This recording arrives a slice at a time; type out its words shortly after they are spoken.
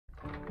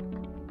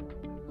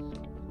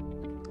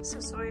So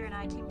Sawyer and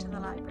I came to the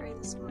library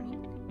this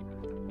morning.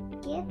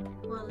 Yep.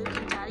 Well, Luke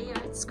and Daddy are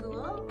at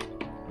school.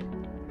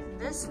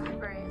 This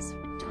library is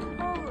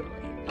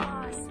totally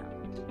awesome.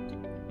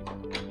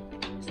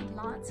 There's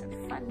lots of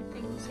fun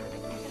things for the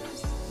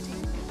kiddos to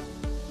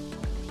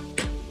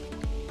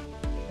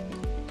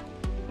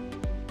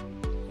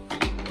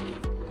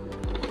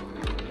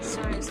do.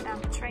 Sawyer's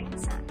found the train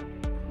set.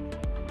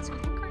 So I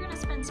think we're gonna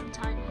spend some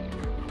time here.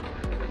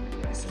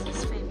 This is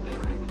his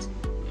favorite part.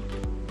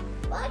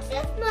 Watch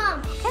this, Mom.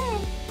 Okay.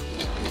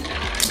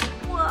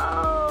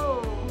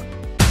 Whoa!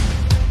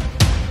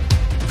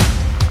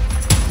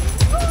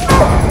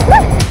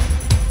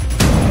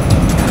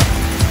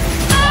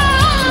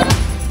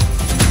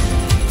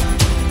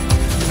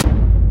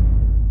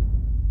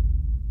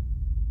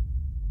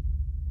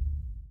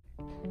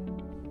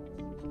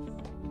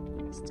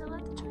 Still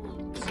at the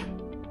trains.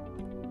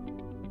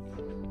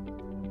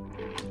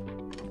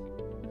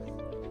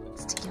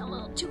 Let's take a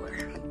little tour.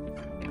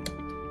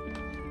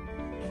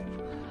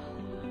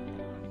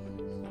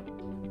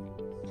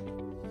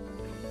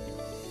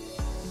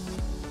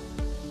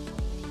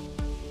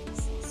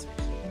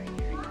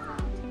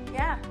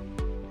 Yeah.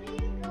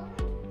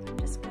 I'm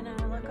just gonna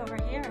look over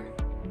here.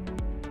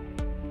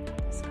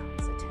 This got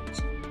his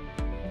attention.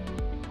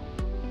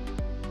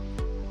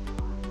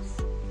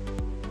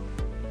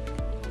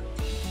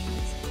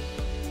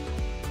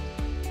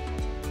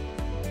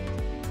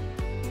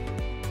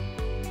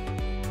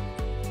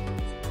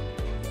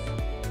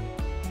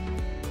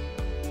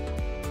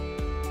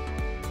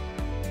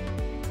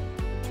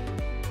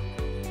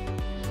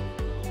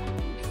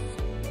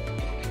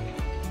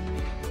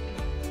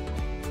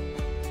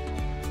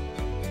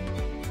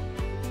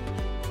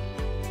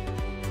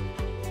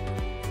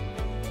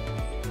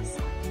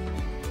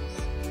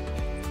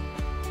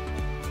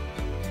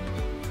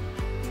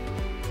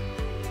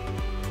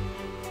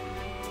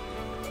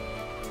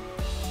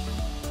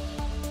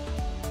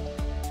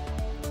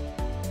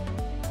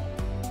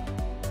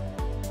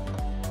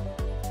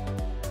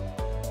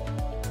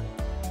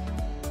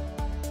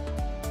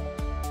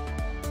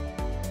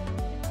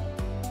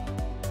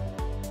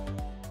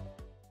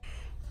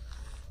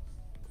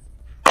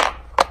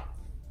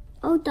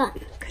 All done.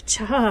 Good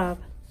job.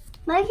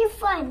 Make it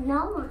fun.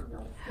 No.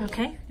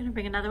 Okay, gonna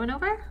bring another one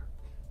over.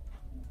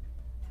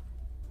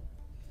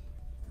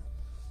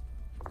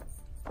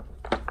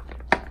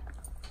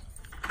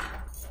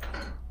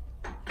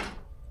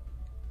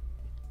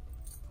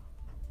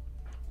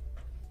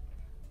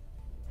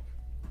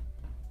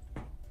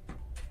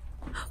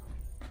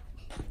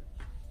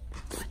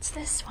 What's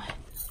this one?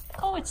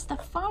 Oh, it's the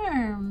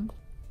farm.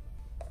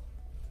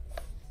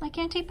 Like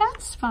Auntie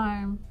Beth's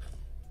farm.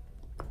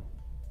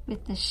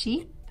 With the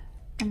sheep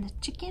and the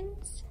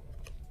chickens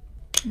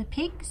and the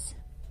pigs.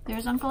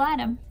 There's Uncle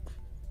Adam.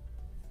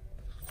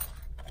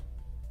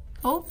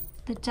 Oh,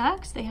 the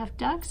ducks. They have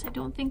ducks. I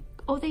don't think...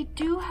 Oh, they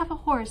do have a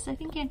horse. I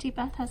think Auntie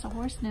Beth has a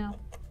horse now.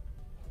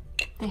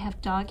 They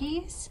have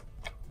doggies.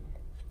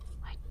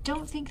 I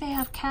don't think they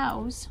have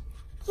cows.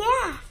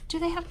 Yeah. Do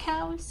they have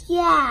cows?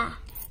 Yeah.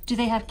 Do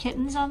they have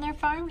kittens on their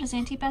farm? Does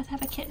Auntie Beth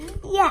have a kitten?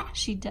 Yeah.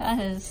 She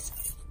does.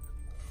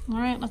 All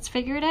right, let's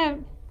figure it out.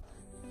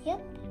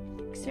 Yep.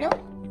 Mixer?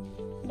 Nope.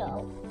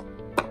 No.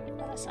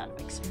 Oh, that's not a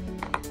mixer.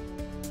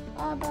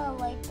 How about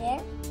right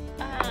there?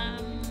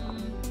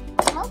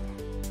 Nope.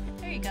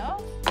 There you go.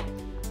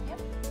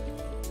 Yep.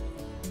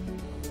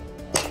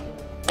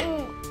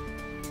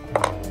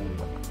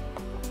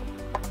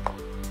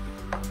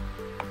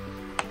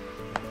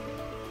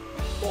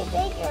 Get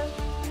bigger.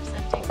 There's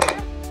the digger.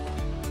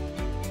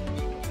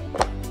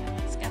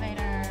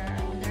 Excavator.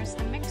 There's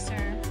the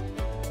mixer.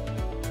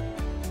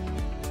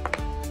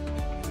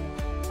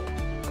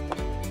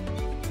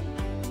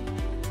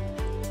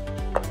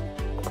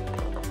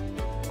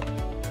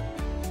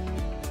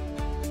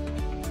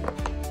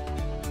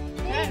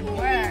 Good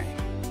work.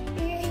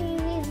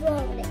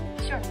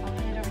 Sure, I'll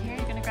put it over here.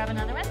 You're gonna grab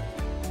another one?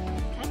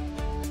 Okay.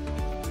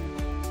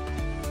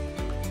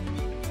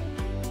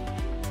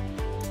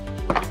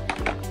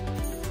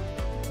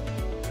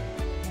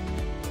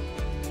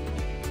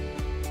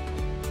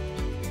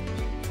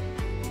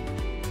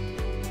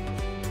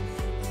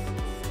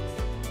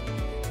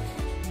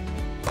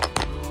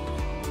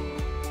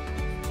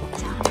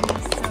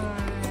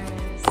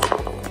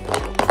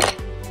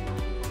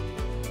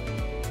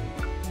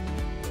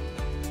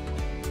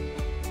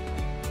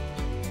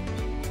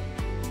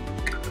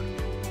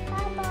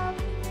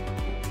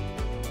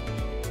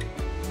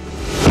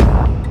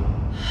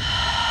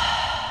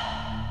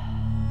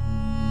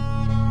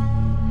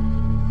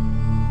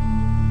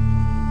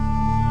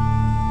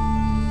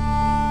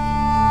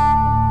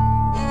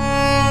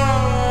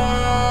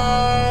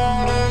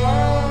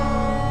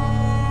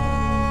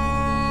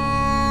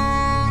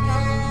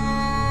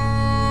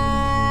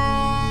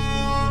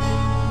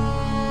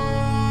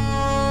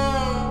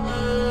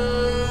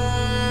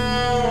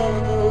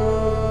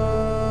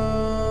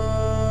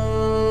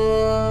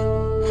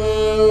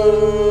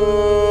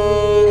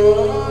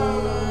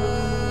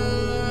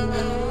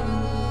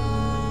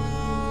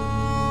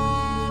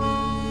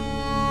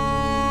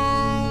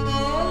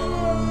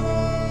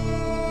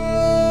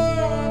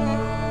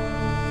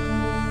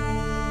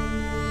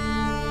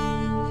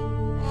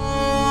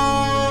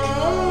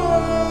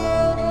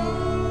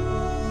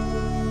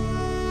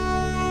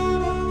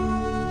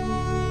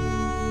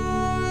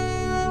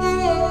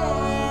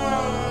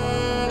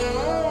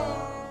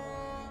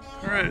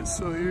 Alright,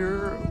 so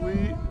here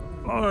we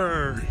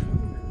are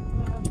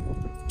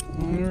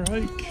on our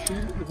hike.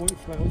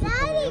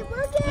 Daddy,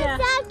 look at Yeah.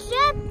 that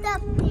ship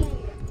up there.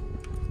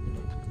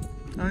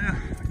 Oh yeah,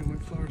 look at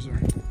what flowers are.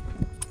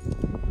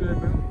 Yeah,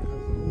 man.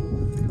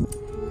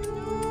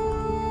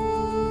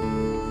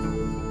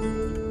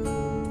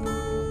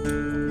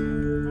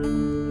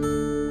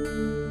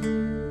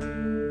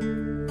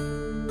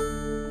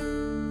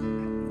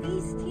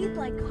 These teeth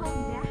like come